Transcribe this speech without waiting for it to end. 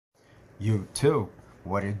YouTube,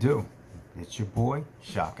 what it do? It's your boy,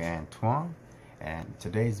 Shaka Antoine, and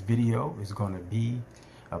today's video is going to be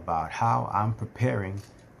about how I'm preparing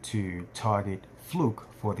to target Fluke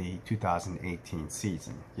for the 2018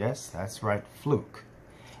 season. Yes, that's right, Fluke.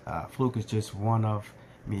 Fluke is just one of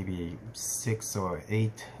maybe 6 or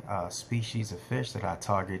 8 species of fish that I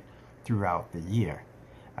target throughout the year.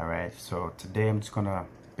 Alright, so today I'm just going to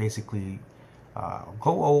basically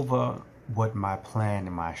go over what my plan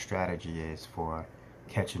and my strategy is for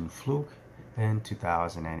catching Fluke in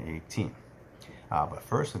 2018. But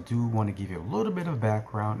first, I do want to give you a little bit of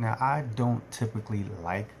background. Now, I don't typically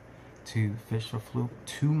like to fish for Fluke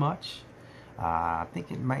too much. I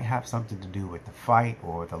think it might have something to do with the fight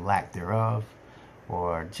or the lack thereof,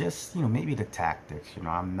 or just, maybe the tactics.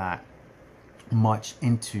 I'm not much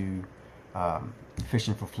into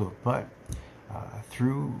fishing for Fluke, but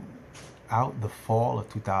throughout the fall of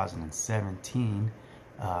 2017,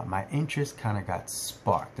 my interest kind of got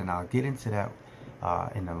sparked, and I'll get into that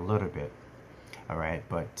in a little bit. All right,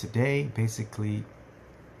 but today basically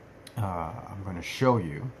I'm going to show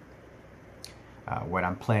you what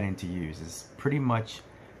I'm planning to use. Is pretty much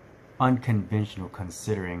unconventional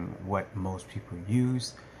considering what most people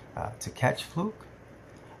use to catch Fluke.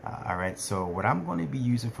 All right, so what I'm going to be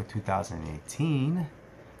using for 2018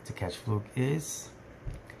 to catch Fluke is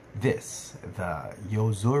this, the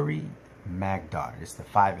Yo-zuri Magdarter. It's the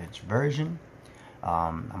 5-inch version.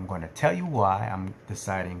 I'm going to tell you why I'm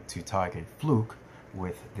deciding to target Fluke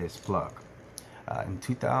with this plug. In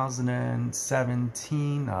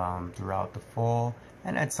 2017, throughout the fall,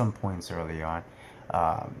 and at some points early on,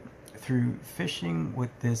 through fishing with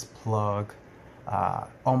this plug,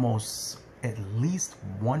 almost at least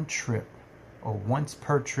one trip, or once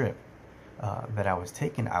per trip that I was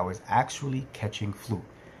taking, I was actually catching Fluke.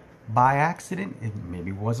 By accident, it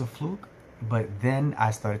maybe was a fluke, but then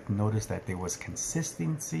I started to notice that there was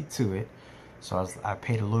consistency to it. So I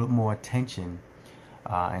paid a little more attention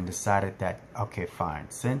and decided that, okay, fine.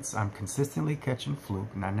 Since I'm consistently catching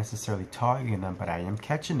Fluke, not necessarily targeting them, but I am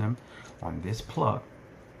catching them on this plug,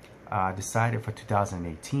 I decided for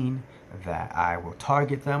 2018 that I will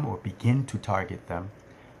target them, or begin to target them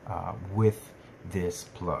with this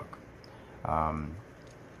plug.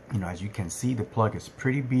 As you can see, the plug is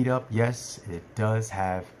pretty beat up. Yes, it does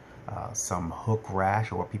have some hook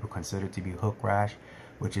rash, or what people consider to be hook rash,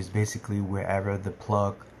 which is basically wherever the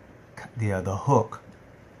plug, the hook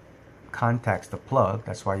contacts the plug.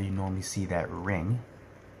 That's why you normally see that ring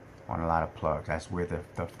on a lot of plugs. That's where the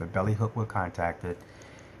belly hook will contact it,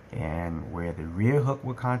 and where the rear hook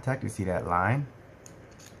will contact, you see that line,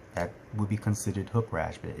 that would be considered hook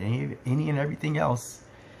rash. But any and everything else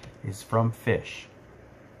is from fish.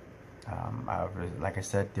 Like I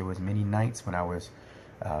said, there was many nights when I was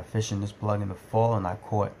fishing this plug in the fall, and I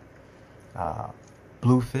caught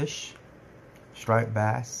bluefish, striped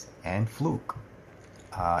bass, and fluke,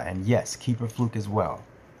 and yes, keeper fluke as well.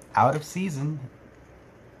 Out of season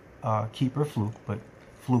keeper fluke, but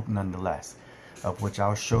fluke nonetheless, of which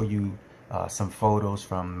I'll show you some photos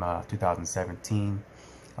from 2017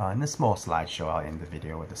 in a small slideshow. I'll end the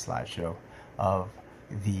video with a slideshow of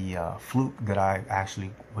the fluke that I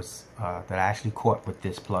actually caught with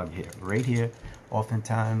this plug here, right here.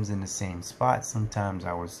 Oftentimes in the same spot. Sometimes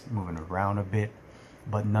I was moving around a bit,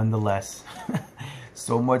 but nonetheless,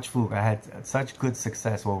 so much fluke. I had such good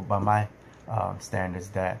success, well, by my standards,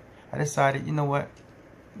 that I decided, you know what,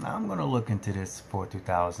 I'm gonna look into this for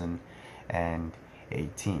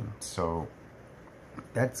 2018. So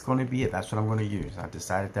that's going to be it. That's what I'm going to use. I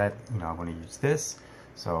decided that, I'm going to use this.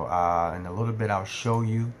 So in a little bit, I'll show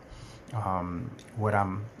you what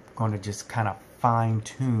I'm going to just kind of fine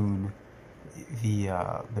tune the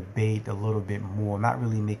bait a little bit more. Not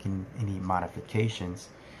really making any modifications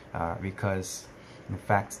because in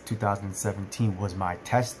fact 2017 was my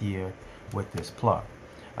test year with this plug.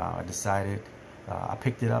 I decided I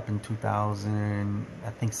picked it up in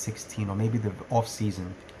 2016, or maybe the off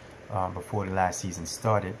season before the last season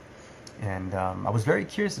started. And I was very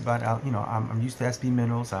curious about it. I'm used to SB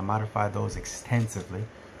minerals. I modified those extensively.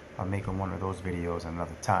 I'll make one of those videos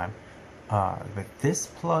another time. But this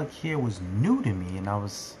plug here was new to me, and I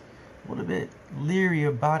was a little bit leery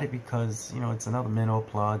about it because, it's another minnow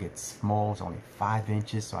plug. It's small. It's only 5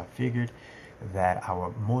 inches. So I figured that I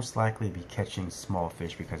would most likely be catching small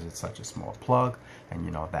fish because it's such a small plug. And,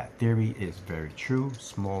 that theory is very true.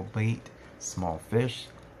 Small bait, small fish.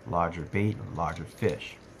 Larger bait, larger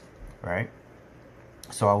fish. Right?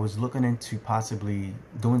 So I was looking into possibly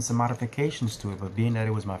doing some modifications to it, but being that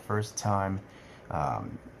it was my first time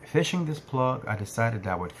fishing this plug, I decided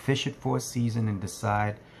that I would fish it for a season and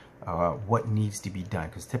decide what needs to be done,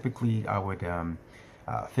 because typically I would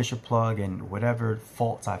fish a plug, and whatever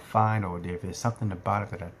faults I find, or if there's something about it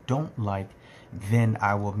that I don't like, then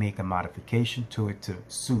I will make a modification to it to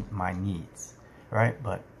suit my needs. All right,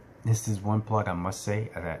 but this is one plug I must say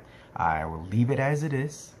that I will leave it as it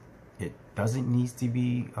is. It doesn't need to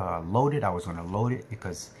be loaded. I was going to load it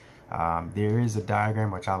because there is a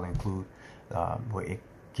diagram which I'll include where it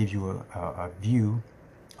gives you a view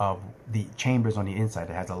of the chambers on the inside.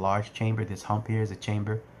 It has a large chamber. This hump here is a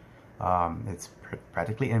chamber. It's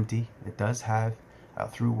practically empty. It does have a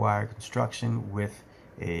through wire construction with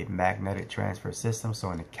a magnetic transfer system.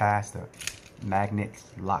 So in the cast, the magnet's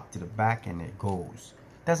locked to the back and it goes.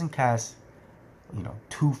 It doesn't cast, you know,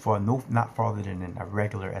 too far, not farther than a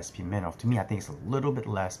regular SP minnow. To me, I think it's a little bit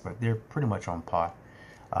less, but they're pretty much on par.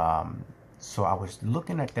 So I was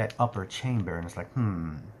looking at that upper chamber and it's like,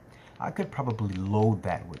 I could probably load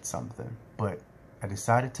that with something, but I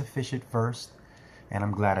decided to fish it first, and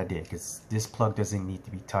I'm glad I did, because this plug doesn't need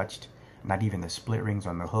to be touched, not even the split rings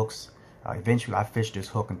on the hooks. Eventually I fished this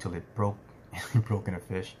hook until it broke broke in a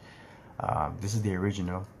fish. This is the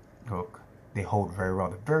original hook. They hold very well.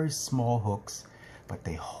 They're very small hooks, but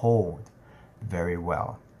they hold very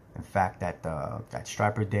well. In fact, that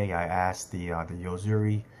striper day, I asked the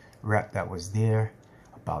Yo-zuri rep that was there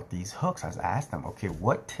about these hooks. I asked them, okay,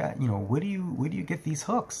 where do you get these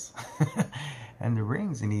hooks and the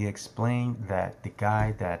rings? And he explained that the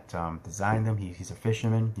guy that designed them, he's a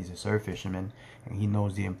fisherman, he's a surf fisherman, and he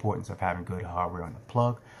knows the importance of having good hardware on the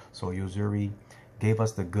plug. So Yo-zuri gave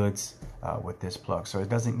us the goods with this plug, so it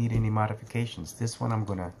doesn't need any modifications. This one I'm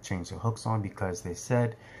gonna change the hooks on because they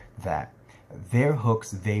said that their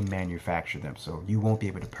hooks, they manufacture them, so you won't be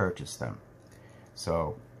able to purchase them.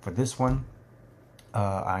 So for this one,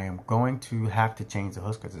 I am going to have to change the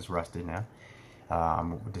hooks because it's rusted now.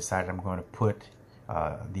 Decided I'm going to put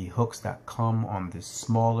the hooks that come on this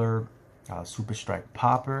smaller Super Strike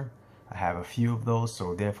popper. I have a few of those,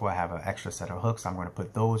 so therefore I have an extra set of hooks. I'm going to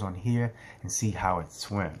put those on here and see how it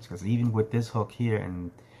swims, because even with this hook here,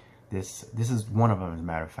 and this is one of them as a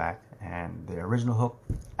matter of fact, and the original hook,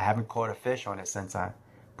 I haven't caught a fish on it since I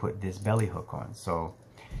put this belly hook on. So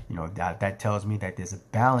you know, that tells me that there's a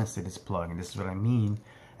balance to this plug, and this is what I mean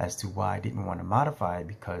as to why I didn't want to modify it,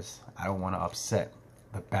 because I don't want to upset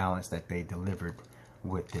the balance that they delivered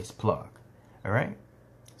with this plug. All right,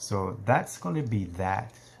 so that's going to be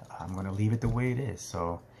that. I'm going to leave it the way it is.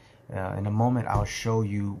 So in a moment I'll show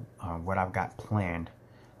you what I've got planned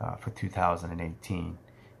for 2018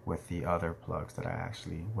 with the other plugs that I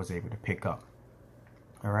actually was able to pick up.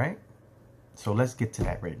 All right, so let's get to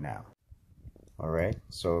that right now. All right,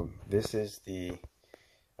 so this is the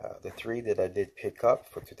three that I did pick up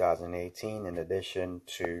for 2018, in addition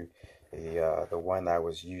to the one I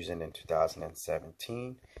was using in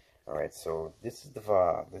 2017. All right, so this is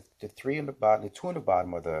the three on the bottom, the two on the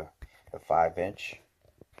bottom are the 5-inch,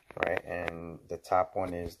 right, and the top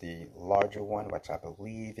one is the larger one, which I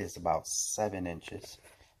believe is about 7 inches.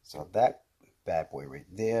 So that bad boy right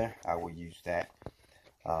there, I will use that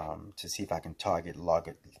to see if I can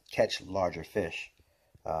catch larger fish.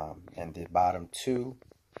 And the bottom two,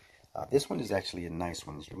 this one is actually a nice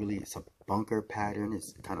one. It's a bunker pattern.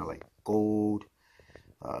 It's kind of like gold.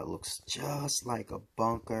 Looks just like a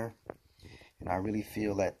bunker, and I really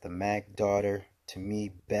feel that the Magdarter, to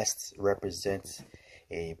me, best represents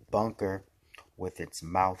a bunker with its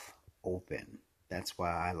mouth open. That's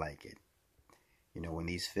why I like it. You know, when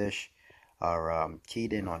these fish are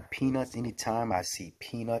keyed in on peanuts, anytime I see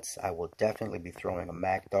peanuts, I will definitely be throwing a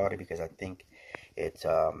Magdarter, because I think it,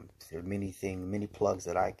 there are many plugs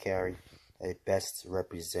that I carry, it best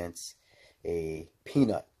represents a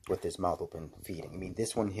peanut with its mouth open feeding. I mean,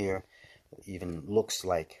 this one here even looks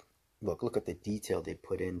like, look at the detail they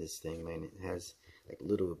put in this thing, man. It has like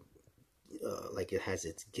little, like it has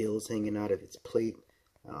its gills hanging out of its plate.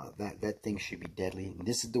 That thing should be deadly. And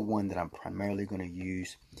this is the one that I'm primarily going to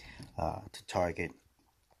use to target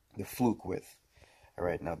the Fluke with. All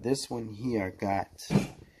right, now this one here I got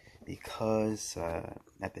because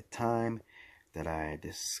at the time that I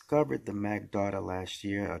discovered the Magdarter last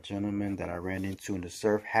year, a gentleman that I ran into in the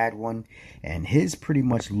surf had one, and his pretty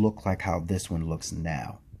much looked like how this one looks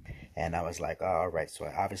now. And I was like, oh, all right, so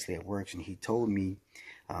obviously it works. And he told me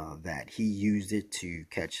that he used it to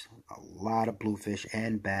catch a lot of bluefish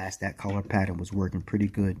and bass. That color pattern was working pretty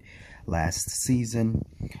good last season.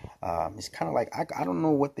 It's kind of like, I don't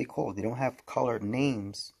know what they call it. They don't have colored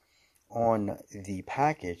names on the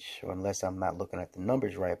package, unless I'm not looking at the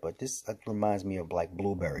numbers right, but this reminds me of like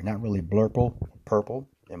blueberry. Not really purple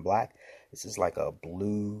and black. This is like a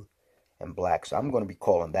blue and black, so I'm going to be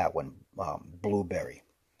calling that one blueberry.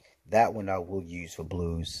 that one I will use for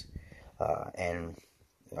blues, and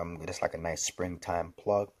it's like a nice springtime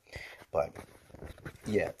plug. But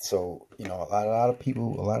yeah, so you know, a lot of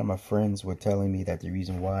people, a lot of my friends were telling me that the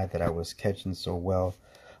reason why that I was catching so well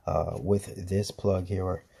with this plug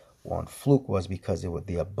here on Fluke was because it was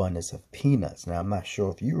the abundance of peanuts. Now I'm not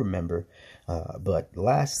sure if you remember, but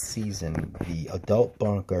last season the adult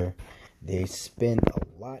bunker, they spend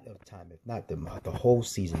a lot of time, if not the whole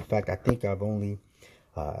season. In fact, I think I've only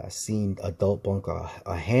seen adult bunker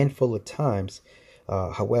a handful of times.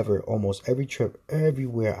 However, almost every trip,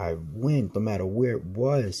 everywhere I went, no matter where it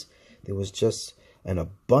was, there was just an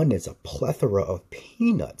abundance, a plethora of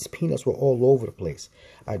peanuts. Peanuts were all over the place.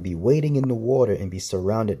 I'd be wading in the water and be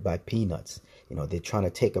surrounded by peanuts. You know, they're trying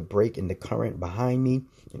to take a break in the current behind me.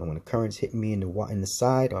 You know, when the current's hitting me in the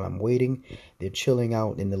side while I'm waiting, they're chilling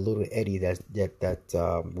out in the little eddy that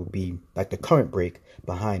would be like the current break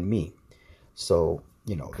behind me. So,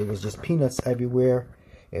 you know, there was just peanuts everywhere.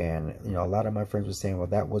 And, you know, a lot of my friends were saying, well,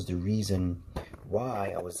 that was the reason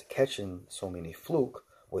why I was catching so many fluke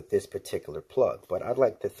with this particular plug. But I'd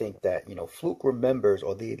like to think that, you know, Fluke remembers,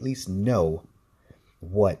 or they at least know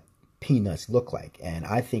what peanuts look like. And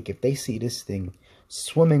I think if they see this thing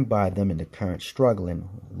swimming by them in the current, struggling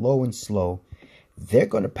low and slow, they're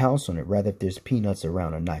going to pounce on it, rather if there's peanuts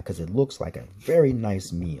around or not, because it looks like a very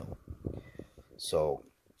nice meal. So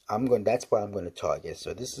that's why I'm going to target.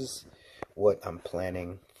 So this is what I'm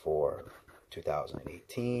planning for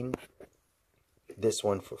 2018. This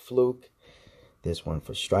one for Fluke, this one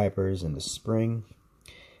for stripers in the spring,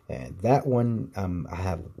 and that one I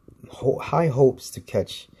have high hopes to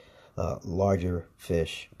catch larger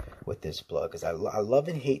fish with this plug, because I love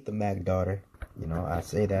and hate the Magdarter. You know, I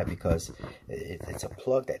say that because it's a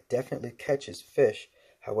plug that definitely catches fish.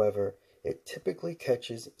 However, it typically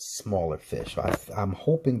catches smaller fish. So I'm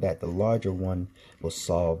hoping that the larger one will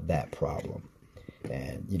solve that problem.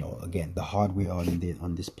 And, you know, again, the hardware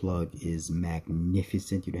on this plug is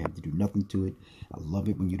magnificent. You don't have to do nothing to it. I love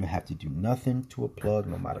it when you don't have to do nothing to a plug,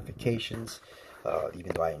 no modifications,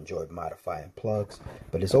 even though I enjoy modifying plugs.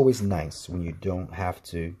 But it's always nice when you don't have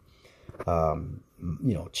to,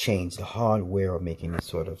 you know, change the hardware or make any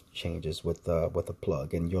sort of changes with a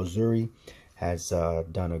plug. And Yo-zuri has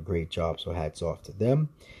done a great job, so hats off to them.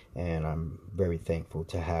 And I'm very thankful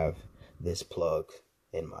to have this plug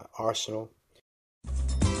in my arsenal.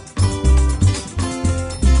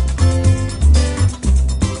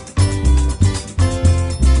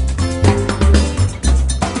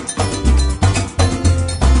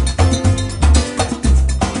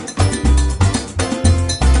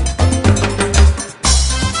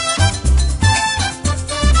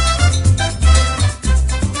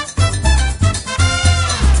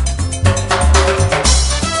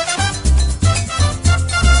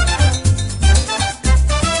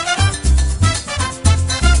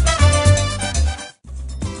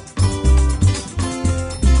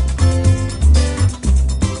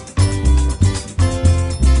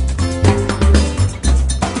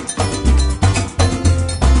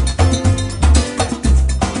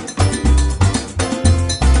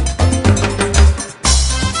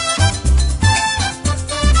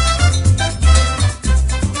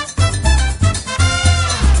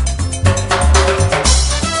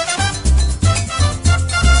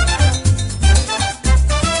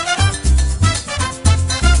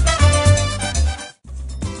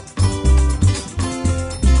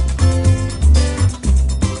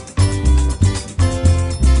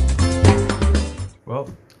 Well,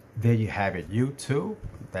 there you have it, YouTube.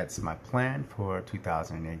 That's my plan for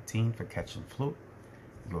 2018 for catching fluke.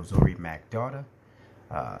 Yo-zuri Magdarter.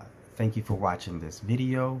 Thank you for watching this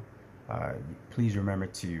video. Please remember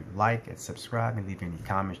to like and subscribe and leave any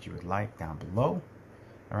comments you would like down below.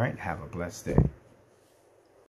 All right, have a blessed day.